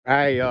All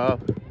right, y'all.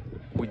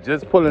 We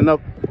just pulling up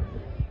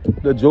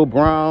the Joe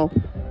Brown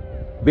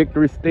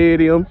Victory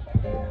Stadium.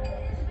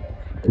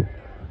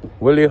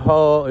 Willie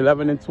Hall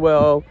 11 and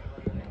 12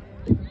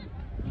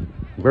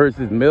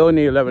 versus Milne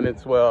 11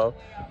 and 12.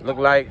 Look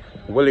like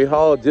Willie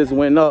Hall just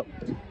went up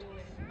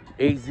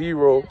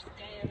 8-0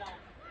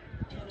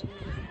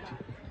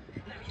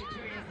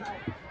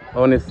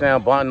 on this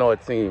Sam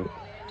Bonart team.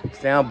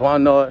 Sam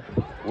Bonart,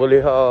 Willie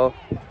Hall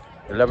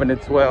 11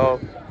 and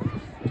 12,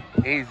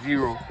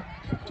 8-0.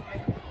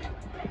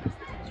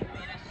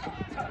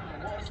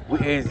 We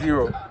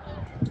 8-0.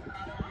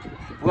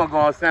 We're gonna go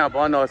on Sam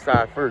Bonart's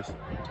side first.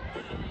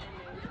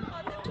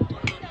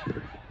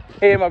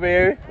 Hey, my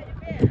baby.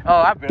 Oh,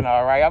 I've been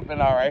all right.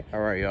 All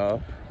right,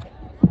 y'all.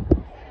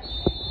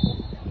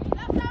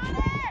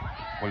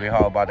 Willie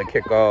Hall about to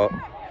kick off.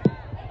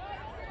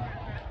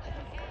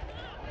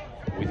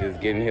 We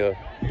just getting here.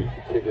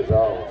 Kick is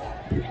off.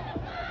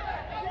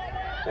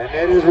 And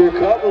that is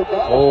recovered.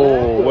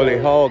 Oh, Willie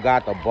Hall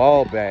got the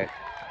ball back.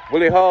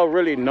 Willie Hall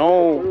really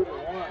known.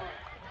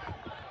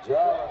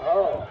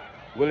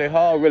 Willie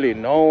Hall really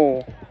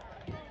known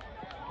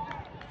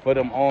for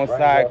them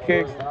onside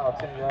kicks. Now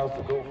 10 yards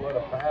to go for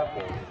the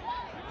Panthers.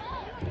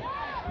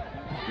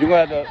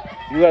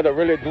 You gotta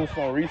really do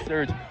some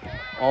research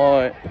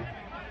on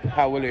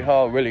how Willie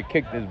Hall really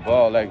kicked this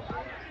ball. Like,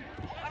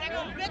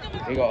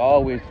 he gonna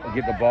always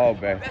get the ball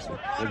back.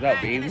 What's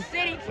up, baby?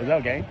 What's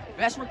up, gang?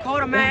 Best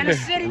recorder, man, in the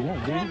city. Come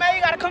on, man,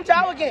 you gotta come to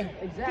our game.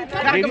 Exactly. You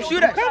gotta come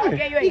shoot us.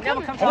 Yeah, you ain't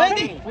never come to our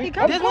game.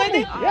 This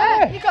Wednesday?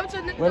 Yeah. He come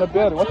to the... We're in the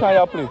building. What time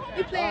y'all play?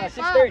 He playing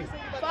 6:30.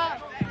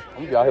 5. I'm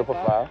gonna be out here for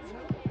 5.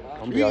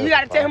 You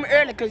gotta tell him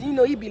early, cause you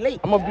know he be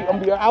late. I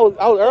was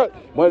early.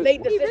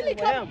 Late decision with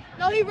him.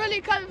 No, he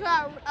really coming for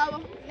our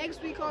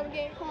next week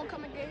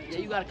homecoming game. Yeah,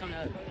 you gotta come to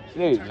us.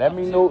 Hey, let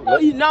me know. Oh,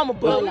 you know I'm a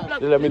bug.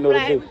 Just let me know the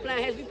day. We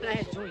playing his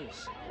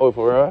juniors. Oh,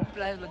 for real? We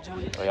playing his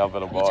juniors. Oh, y'all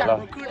better He ball trying to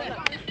out. recruit us.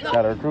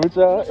 Gotta recruit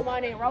y'all?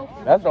 Somebody named Ralph.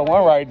 That's the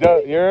one right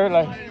there. You're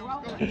like.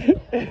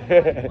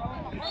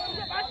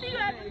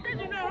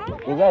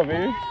 What's up,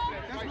 baby?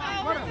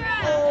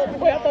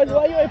 Wait, I thought you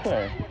ain't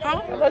playing.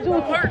 Huh? I thought you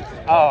was hurt.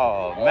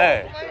 Oh,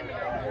 man.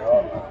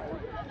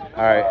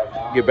 All right,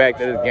 get back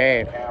to this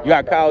game. You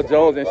got Kyle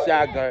Jones in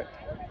shotgun.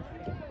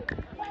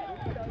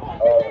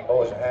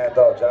 Motion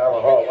handoff,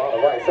 Jalen Hall on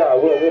the right side.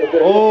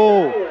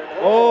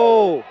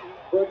 Oh.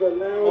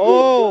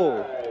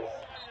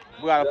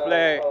 We got a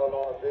flag.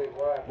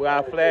 We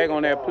got a flag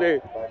on that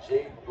play.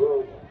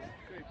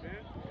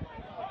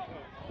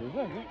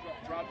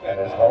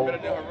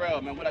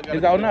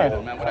 It's out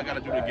now. Man, what I gotta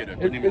do to get it?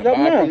 It's up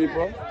now.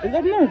 It's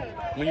up now.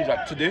 When you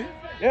drop today?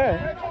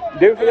 Yeah.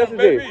 Day for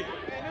yesterday.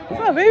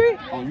 What's up, baby?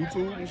 On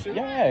YouTube and shit?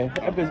 Yeah,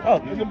 that bitch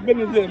up. It's a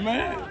business there,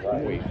 man.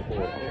 Wait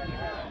for it.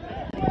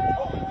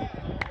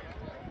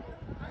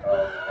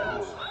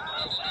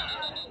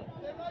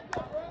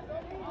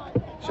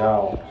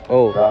 Jones.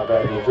 Oh,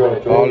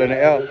 ball in the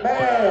air.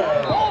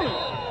 Man!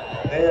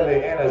 Nearly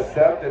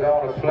intercepted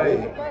on the play.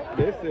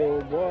 This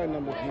is boy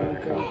number 2.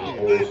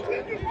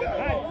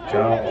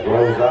 Jones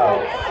rolls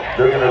out.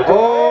 They're gonna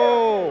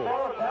Oh!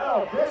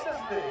 Down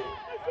viciously.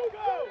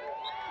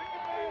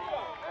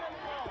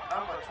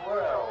 Number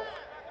 12.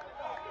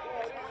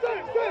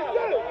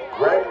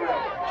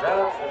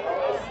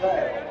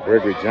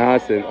 Gregory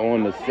Johnson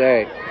on the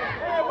sack.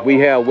 We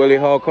have Willie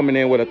Hall coming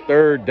in with a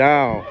 3rd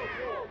down.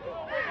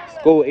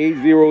 Score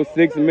 8-0,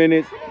 6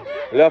 minutes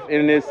left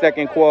in this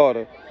second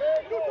quarter.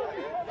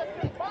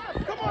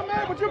 Come on,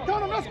 man, but you're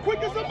telling them as quick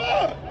as a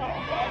mud.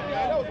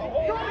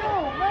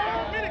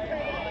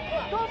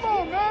 Come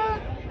on,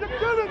 man. You're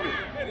killing me.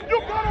 You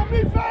got on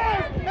me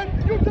fast,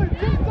 and you take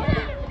 10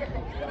 seconds.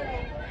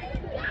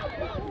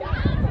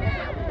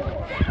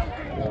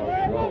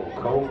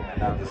 Colt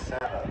down the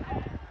center.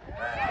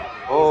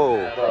 Oh.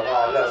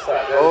 Left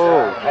side.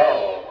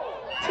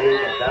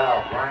 Taking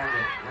down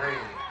Brandon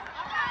Green.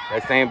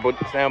 That Sam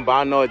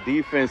Bonart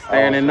defense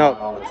standing up.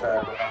 On the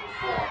tackle, number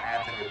 4,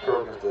 Anthony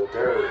Perkins, the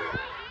third.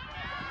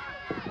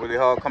 Willie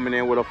Hall coming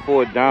in with a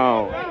 4th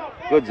down.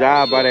 Good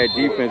job by that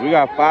defense. We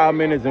got 5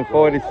 minutes and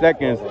 40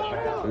 seconds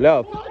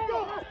left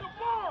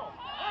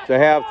to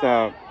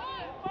halftime.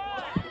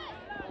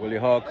 Willie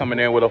Hall coming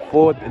in with a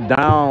 4th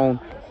down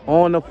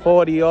on the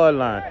 40-yard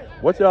line.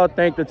 What y'all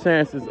think the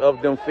chances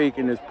of them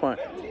faking this punt?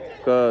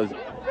 Because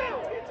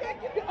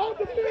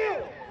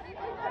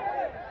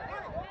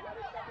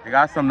they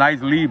got some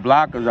nice lead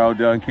blockers out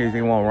there in case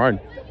they won't run.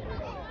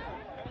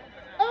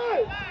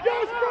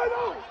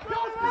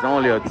 It's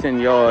only a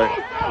 10-yard.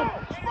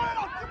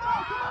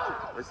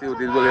 Let's see what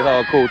this Willie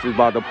Hall coach is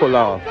about to pull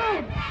off.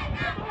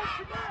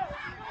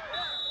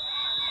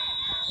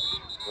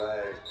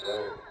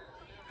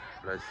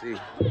 Let's see.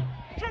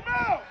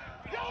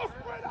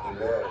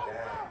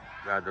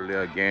 Got the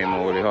little game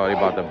on Willie Hall. They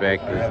about to back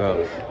this up.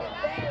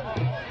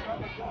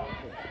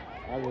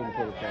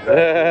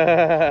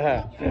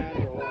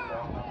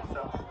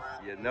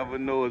 You never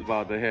know what's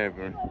about to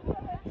happen.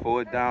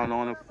 4th down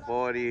on the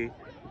 40.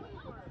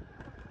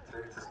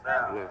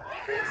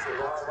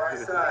 Right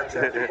side,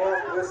 check the ball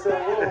with some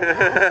room.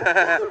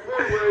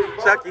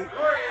 Chucky.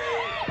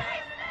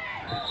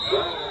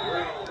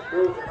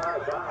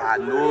 I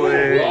knew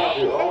it.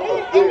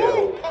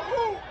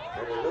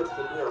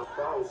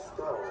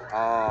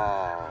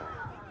 Oh,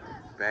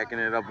 backing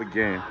it up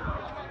again.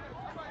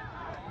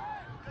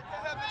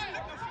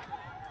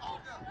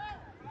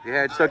 They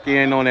had Chucky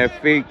in on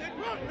that fake.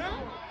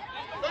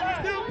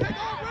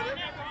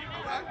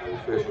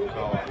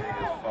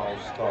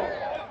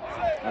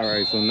 All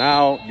right, so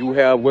now you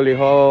have Willie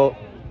Hall.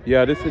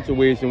 Yeah, this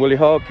situation, Willie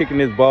Hall kicking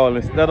his ball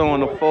instead of on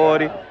the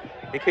 40,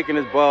 they're kicking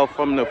his ball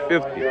from the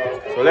 50.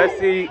 So let's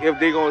see if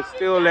they're going to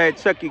still let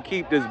Chucky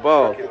keep this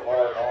ball.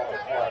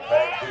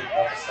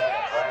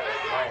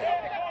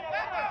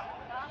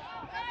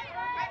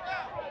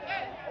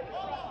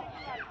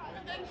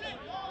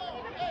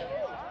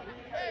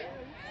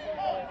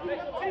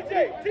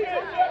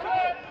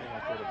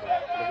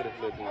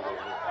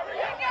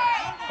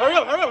 Hurry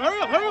up, hurry up, hurry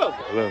up, hurry up.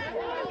 Look.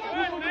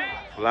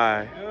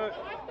 Fly.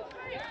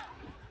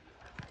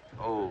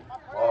 Oh,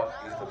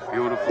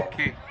 beautiful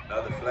kick.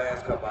 Another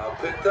flash come out,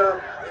 picked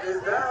up, and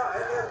it's down,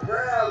 and this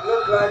grab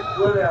look like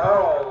Willie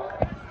Hall.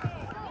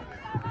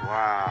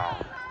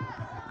 Wow.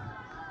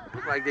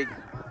 Look like if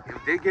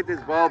they get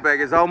this ball back,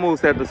 it's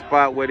almost at the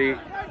spot where they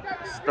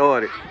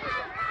started.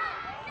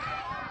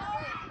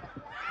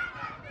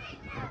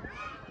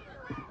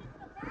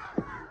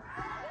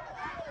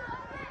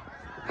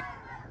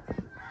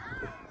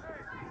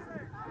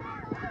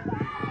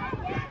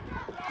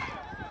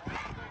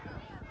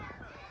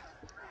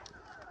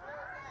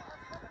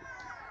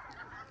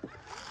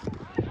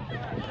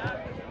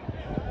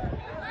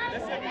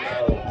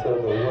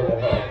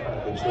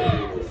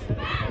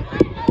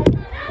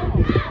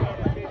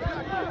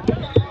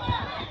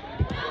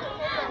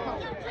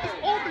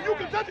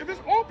 If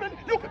it's open,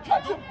 you can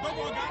touch him.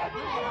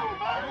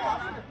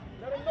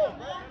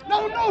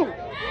 No, no.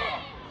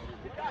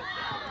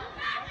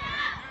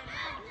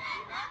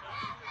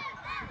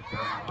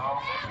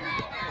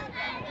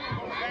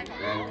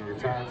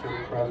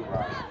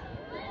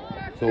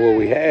 So what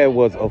we had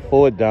was a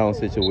 4th down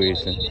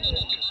situation.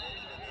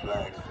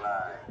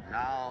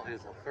 Now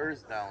it's a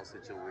 1st down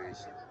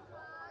situation.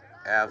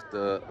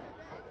 After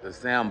the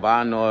Sam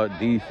Bonart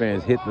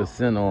defense hit the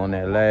center on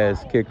that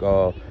last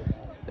kickoff,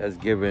 that's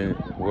giving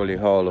Willie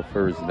Hall a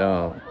 1st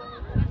down.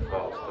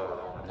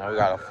 Now we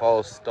got a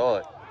false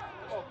start.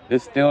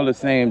 This still the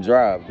same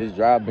drive. This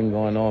drive been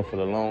going on for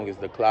the longest.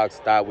 The clock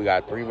stopped. We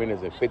got 3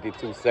 minutes and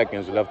 52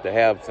 seconds left to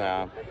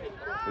halftime.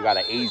 We got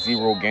an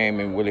 8-0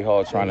 game and Willie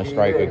Hall trying to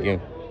strike again.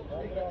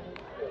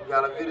 You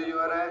got a video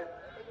of that?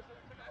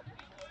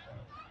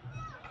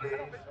 Please.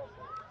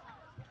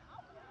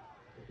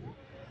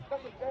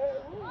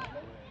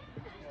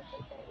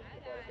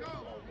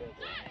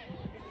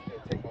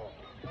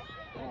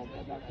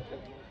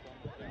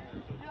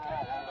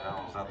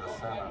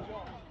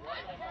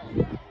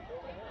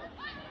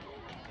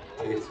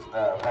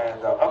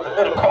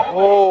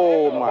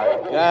 Oh my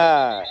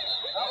God.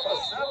 Number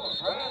 7,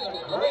 Brandon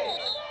Green,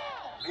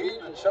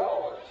 leading the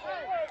charge.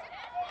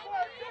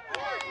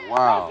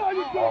 Wow.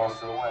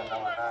 Also went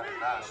number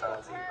 99,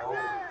 Santino.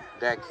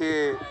 That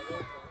kid,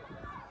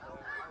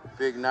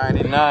 big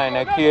 99,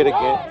 that kid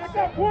again.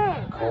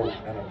 Cole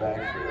in the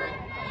backfield.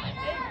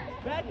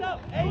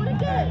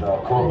 And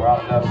Cole around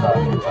the left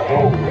side gets a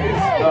hold. He's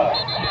stuck.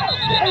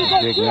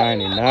 Big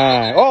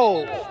 99.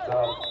 Oh!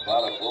 Stuck by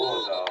the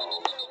Bulldog.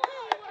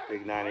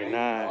 Big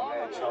 99.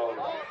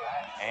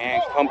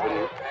 And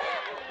company.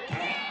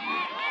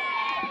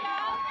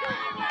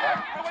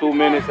 2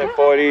 minutes and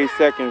 48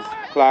 seconds.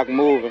 Clock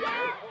moving.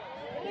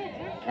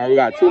 All right, we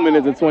got 2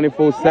 minutes and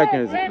 24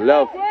 seconds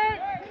left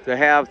to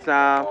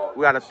halftime.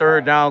 We got a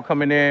 3rd down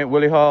coming in.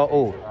 Willie Hall.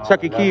 Oh,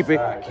 Chucky keep it.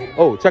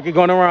 Oh, Chucky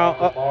going around.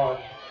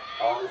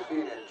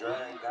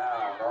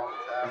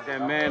 He's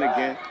that man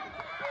again.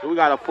 So we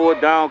got a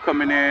 4th down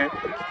coming in.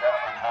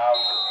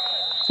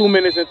 2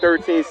 minutes and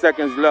 13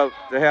 seconds left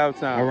to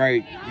halftime. All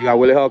right, you got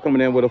Willie Hall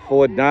coming in with a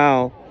 4th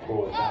down.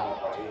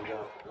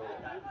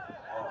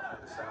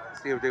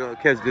 See if they're going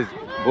to catch this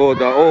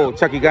Bulldog. Oh,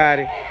 Chucky got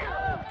it.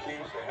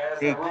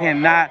 They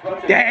cannot.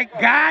 That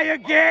guy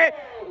again.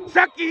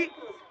 Chucky.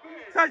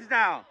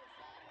 Touchdown.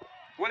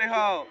 Willie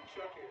Hall.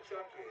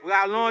 We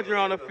got laundry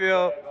on the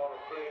field.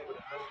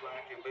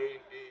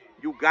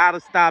 You got to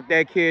stop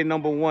that kid,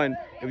 number 1,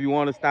 if you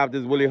want to stop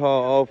this Willie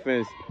Hall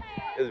offense.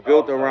 It's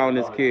built around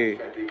this kid.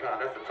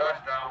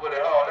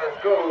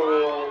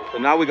 So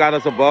now we got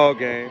us a ball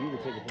game.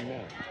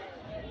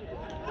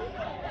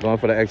 Going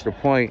for the extra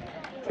point.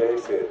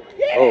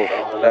 Oh,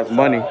 that's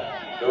money.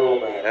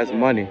 That's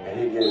money.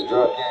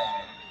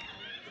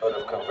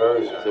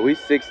 So we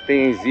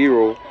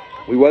 16-0.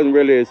 We wasn't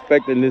really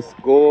expecting this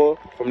score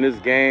from this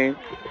game.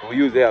 We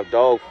usually have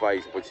dog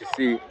fights, but you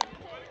see,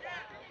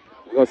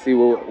 we're gonna see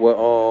what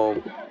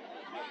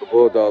the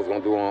Bulldogs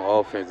gonna do on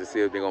offense to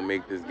see if they're gonna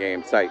make this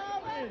game tight.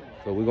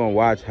 So we're gonna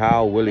watch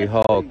how Willie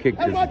Hall kicked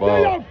this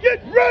ball.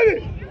 Get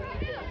ready!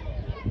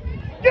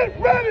 Get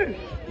ready!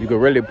 You can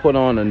really put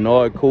on a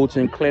Nord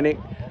coaching clinic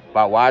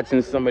by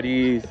watching some of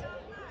these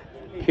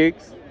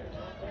kicks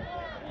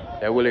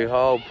that Willie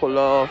Hall pull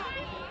off.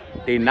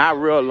 They not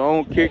real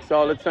long kicks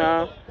all the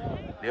time.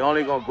 They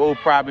only gonna go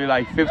probably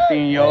like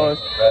 15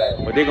 yards,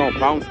 but they gonna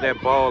bounce that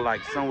ball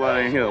like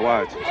somewhere in here.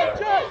 Watch.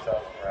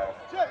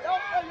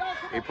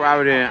 They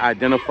probably didn't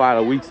identify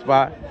the weak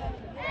spot.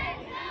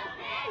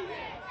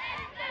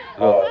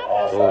 Look,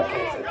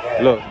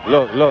 look,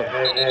 look, look.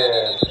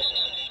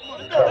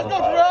 Let's go,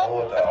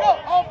 Terrell. Let's go.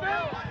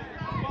 Offense.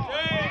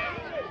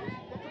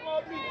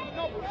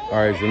 All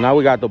right, so now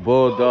we got the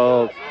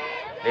Bulldogs.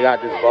 They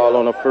got this ball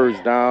on the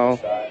first down.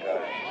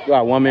 You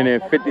got 1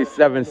 minute and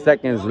 57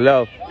 seconds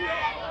left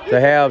to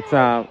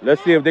halftime.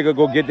 Let's see if they could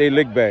go get their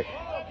lick back.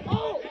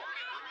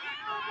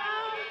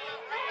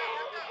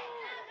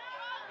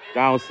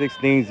 Down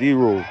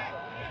 16-0.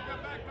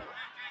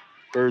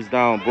 First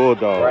down,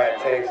 Bulldogs.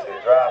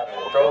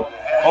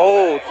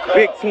 Oh,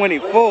 big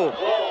 24.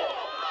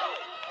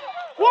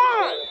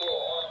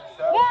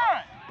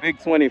 Big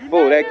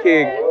 24. That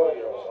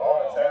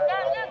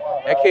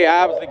kid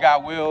obviously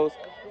got wheels.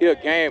 He a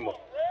gamer.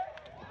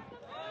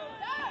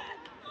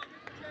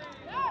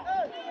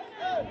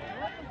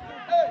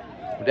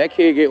 If that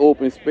kid get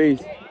open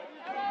space,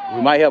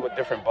 we might have a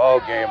different ball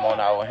game on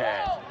our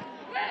hands.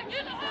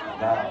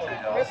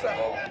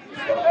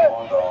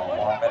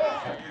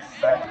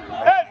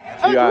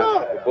 So you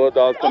got the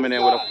Bulldogs coming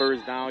in with a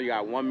first down. You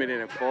got 1 minute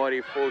and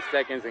 44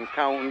 seconds and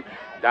counting.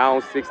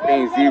 Down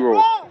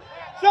 16-0.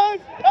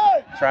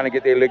 Trying to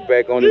get their lick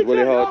back on this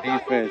Willie Hall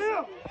defense.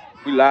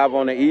 We live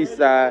on the east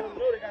side. On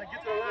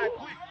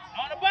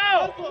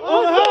the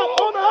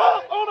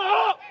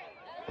hop.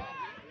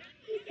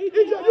 EJ,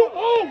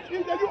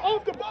 you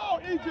off the ball,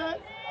 EJ. You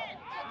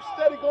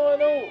steady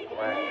going on.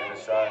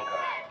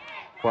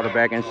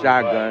 Quarterback and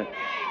shotgun.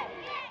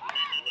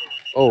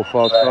 Oh,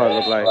 false start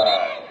look like.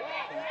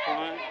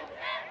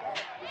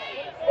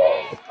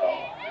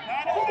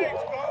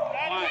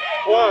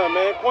 Quan,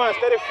 man. Quan,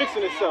 steady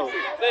fixing itself.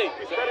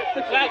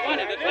 The clock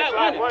running.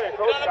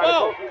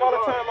 Call a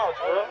timeout,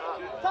 bro.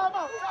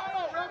 Timeout,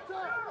 ref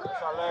time.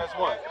 That's our last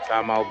one.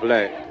 Timeout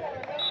black.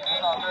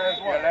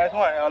 That's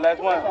our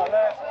last one.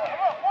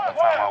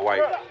 Timeout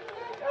white.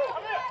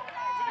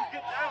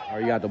 All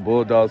right, you got the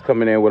Bulldogs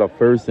coming in with a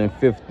 1st and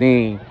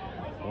 15.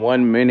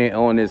 1 minute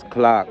on this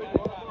clock.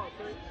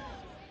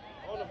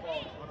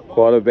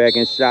 Quarterback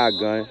and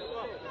shotgun.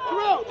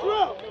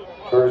 Terrell.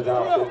 First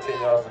down,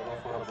 15 yards to go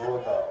for the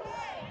Bulldogs.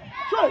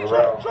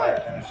 Terrell in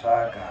the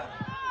shotgun.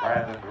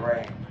 Brandon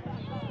Green.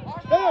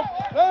 Hey,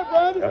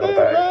 Brandon.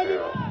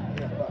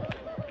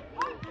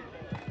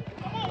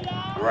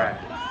 Grant.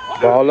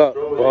 Ball up.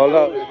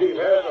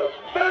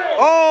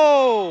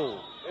 Oh!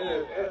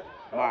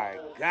 My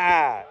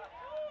God.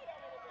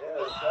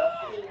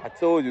 I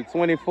told you,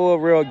 24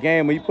 real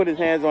game. When you put his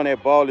hands on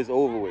that ball, it's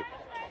over with.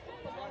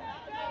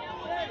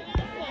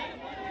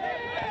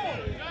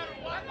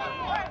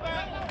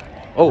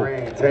 Oh,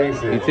 he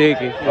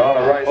take it.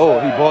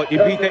 Oh, he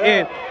beat the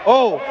end.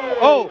 Oh,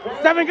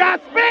 7 got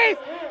space.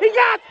 He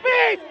got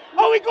space.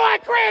 Oh, we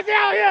going crazy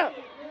out here.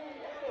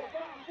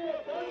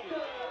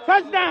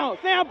 Touchdown,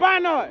 Sam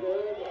Bonart.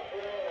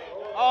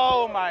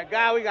 Oh my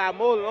God, we got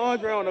more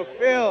laundry on the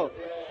field.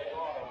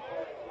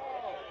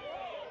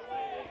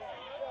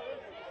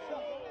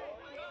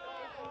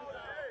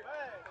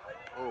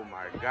 Oh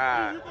my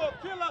God. You gonna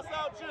kill us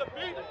out here,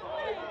 B.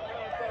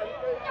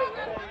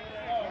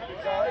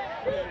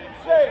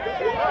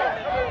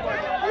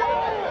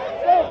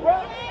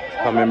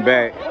 Coming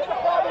back.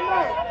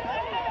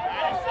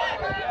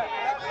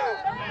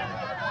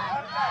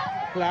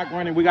 Clock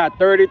running. We got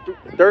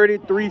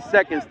 33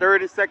 seconds.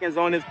 30 seconds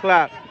on this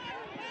clock.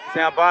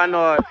 Sam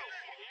Bonart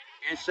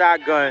in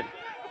shotgun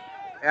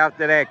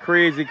after that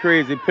crazy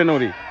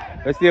penalty.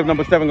 Let's see if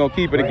number 7 gonna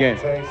keep it again.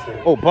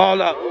 Oh,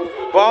 ball up.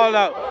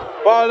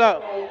 Oh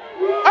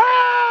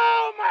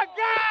my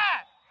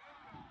God!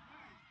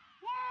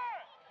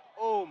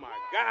 Oh my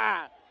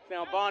God!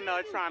 Sam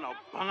Bonart trying to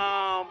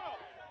bomb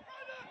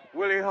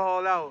Willie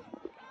Hall out.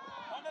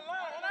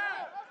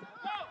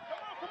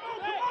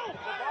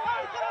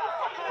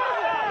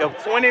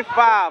 If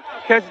 25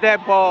 catch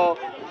that ball,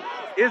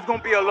 it's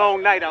gonna be a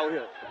long night out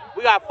here.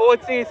 We got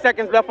 14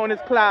 seconds left on this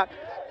clock.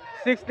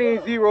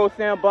 16-0,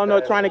 Sam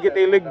Bonart trying to get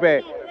their lick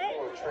back.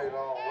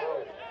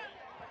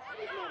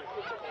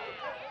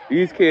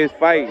 These kids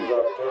fighting.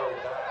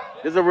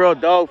 This is a real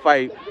dog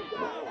fight.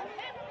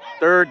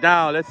 3rd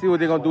down. Let's see what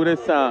they're gonna do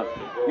this time.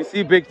 You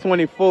see big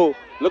 24.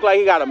 Look like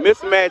he got a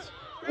mismatch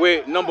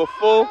with number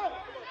 4,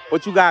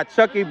 but you got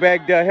Chucky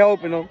back there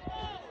helping him.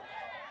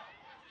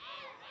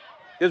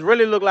 This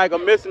really look like a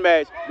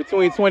mismatch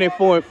between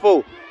 24 and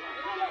 4.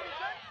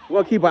 We're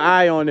gonna keep an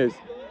eye on this.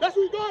 That's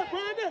where you going,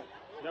 Brandon.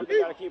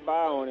 We gotta keep an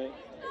eye on it.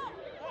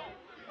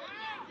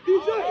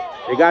 DJ.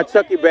 They got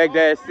Chucky back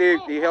there at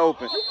safety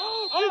helping.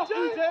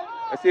 DJ.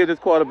 Let's see if this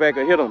quarterback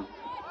will hit him.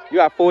 You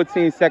got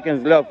 14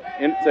 seconds left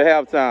to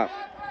halftime.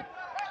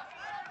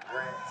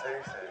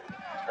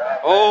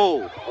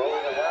 Oh!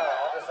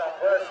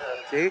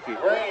 Take it.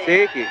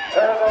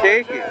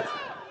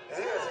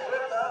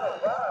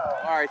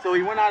 All All right, so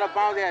he went out of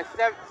bounds. He had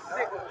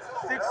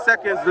 6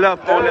 seconds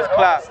left on this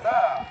clock.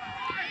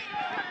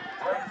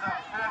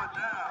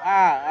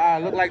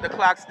 Look like the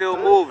clock's still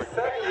moving.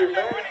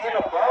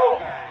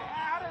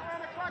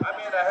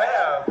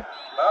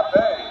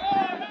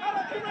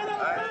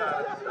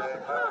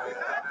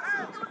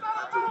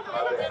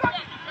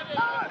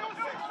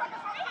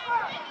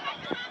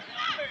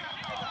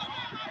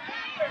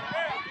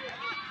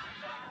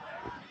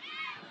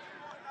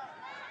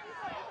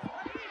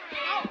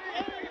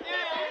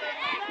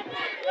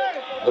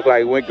 Look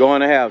like we're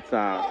going to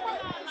halftime.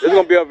 This is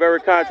going to be a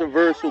very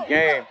controversial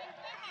game.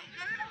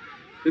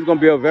 This is going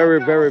to be a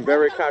very, very,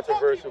 very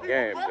controversial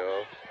game,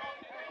 though.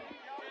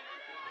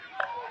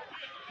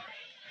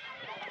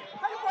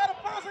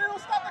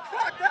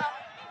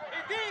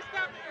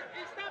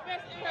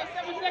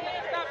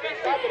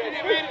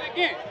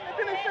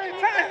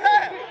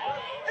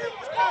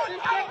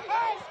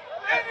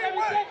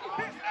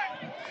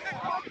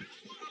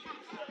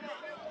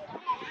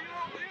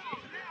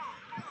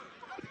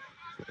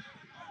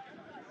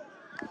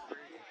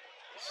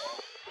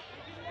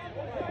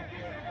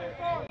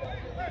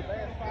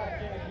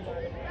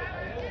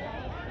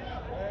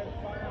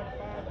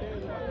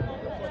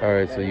 All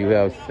right, so you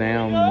have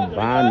Sam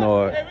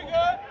Bonart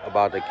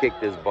about to kick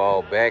this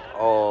ball back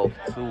off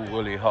to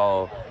Willie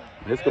Hall.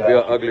 This could be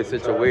an ugly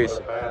situation.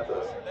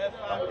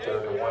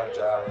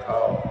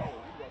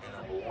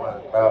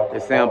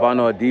 The Sam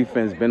Bonart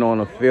defense been on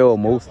the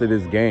field most of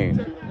this game.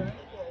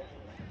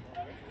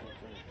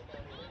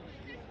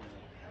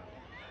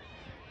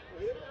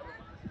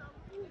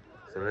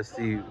 So let's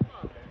see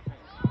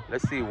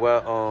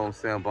what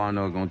Sam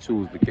Bonart gonna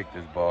choose to kick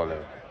this ball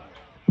at.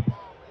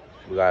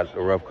 We got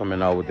the ref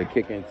coming out with the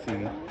kicking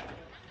tee.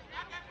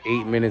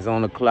 8 minutes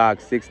on the clock,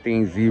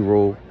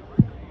 16-0.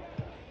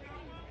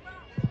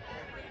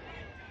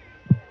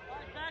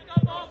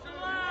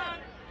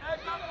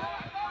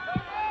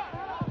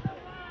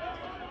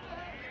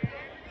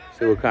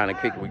 See what kind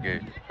of kick we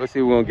get. Let's see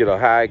if we're gonna get a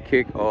high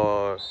kick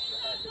or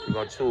we're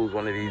gonna choose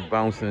one of these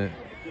bouncing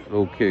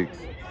little kicks.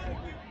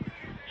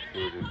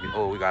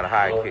 Oh, we got a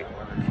high kick.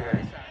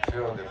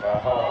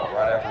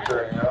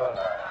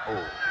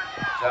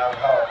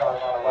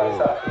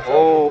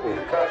 Oh.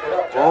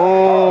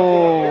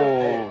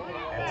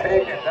 And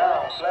take it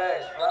down,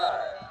 flags fly.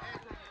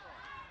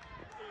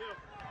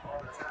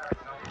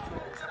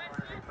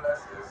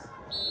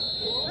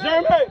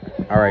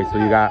 All right, so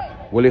you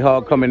got Willie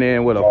Hall coming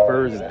in with a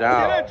first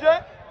down.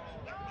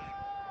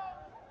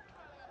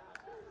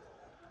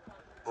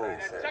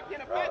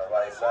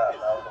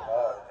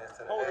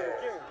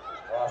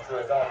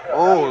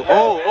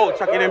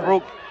 Chuck it in,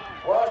 broke.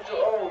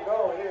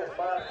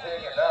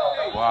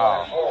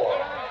 Wow.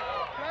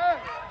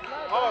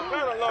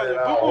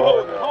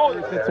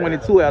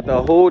 22 after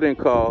a holding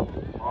call.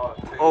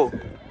 Oh,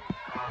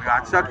 we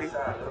got Chucky.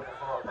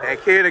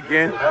 That kid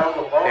again.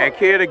 That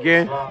kid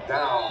again. All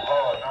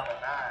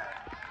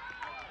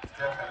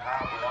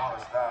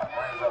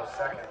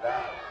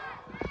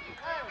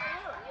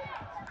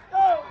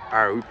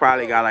right, we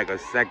probably got like a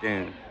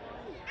 2nd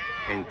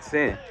and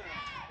 10.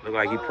 Look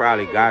like he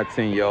probably got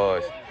 10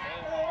 yards.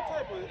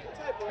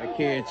 That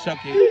kid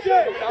Chucky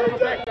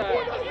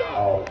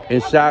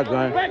in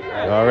shotgun.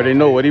 You already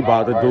know what he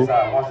about to do.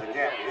 Once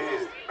again,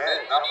 he's man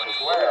number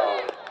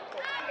 12.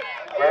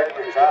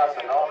 Gregory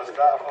Johnson on the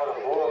stop for the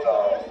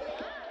Bulldogs.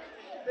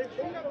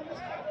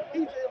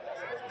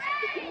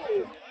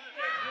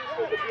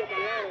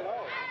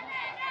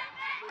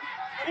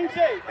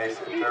 Makes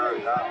it 3rd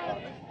down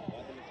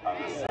on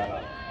the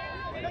center.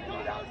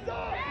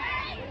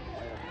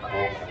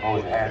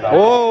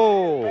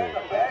 Oh!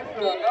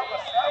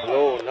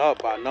 Blown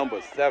up by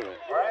number 7.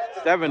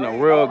 7 a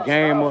real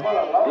gamer.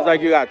 It's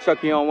like you got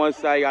Chucky on one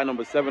side, you got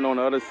number 7 on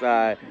the other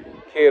side.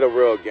 Kid a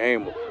real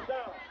gamer.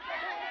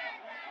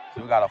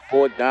 So we got a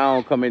 4th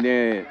down coming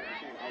in.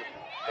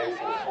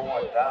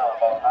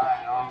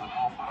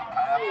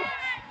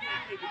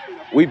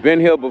 We've been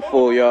here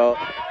before, y'all.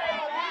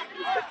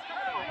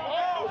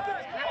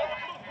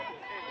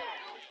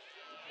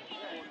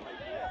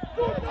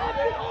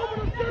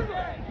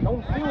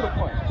 Don't feel the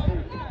punch.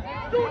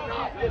 Do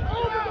not get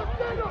over the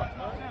center.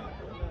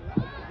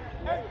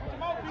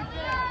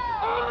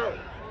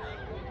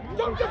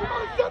 Don't get over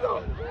the center.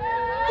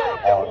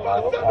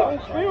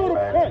 Don't feel the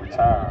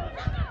punch.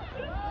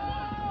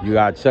 You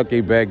got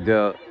Chucky back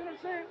there.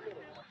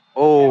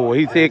 Oh,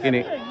 he's taking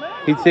it.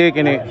 He's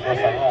taking it.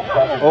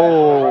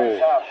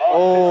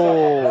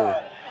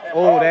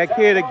 Oh, that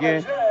kid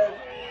again.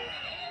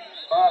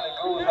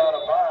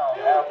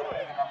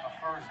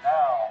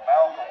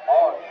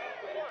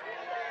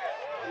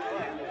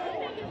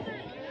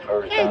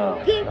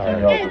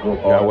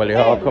 Got Willie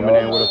Hall coming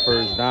in with a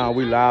first down.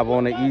 We live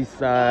on the east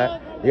side.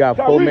 You got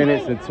 4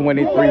 minutes and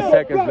 23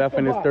 seconds left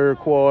in this 3rd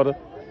quarter.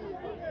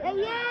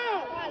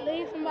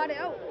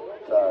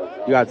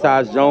 You got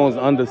Taj Jones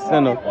under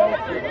center.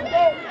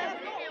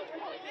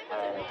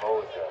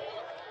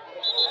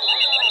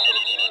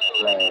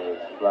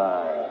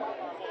 Flag,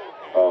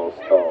 ball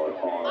stall.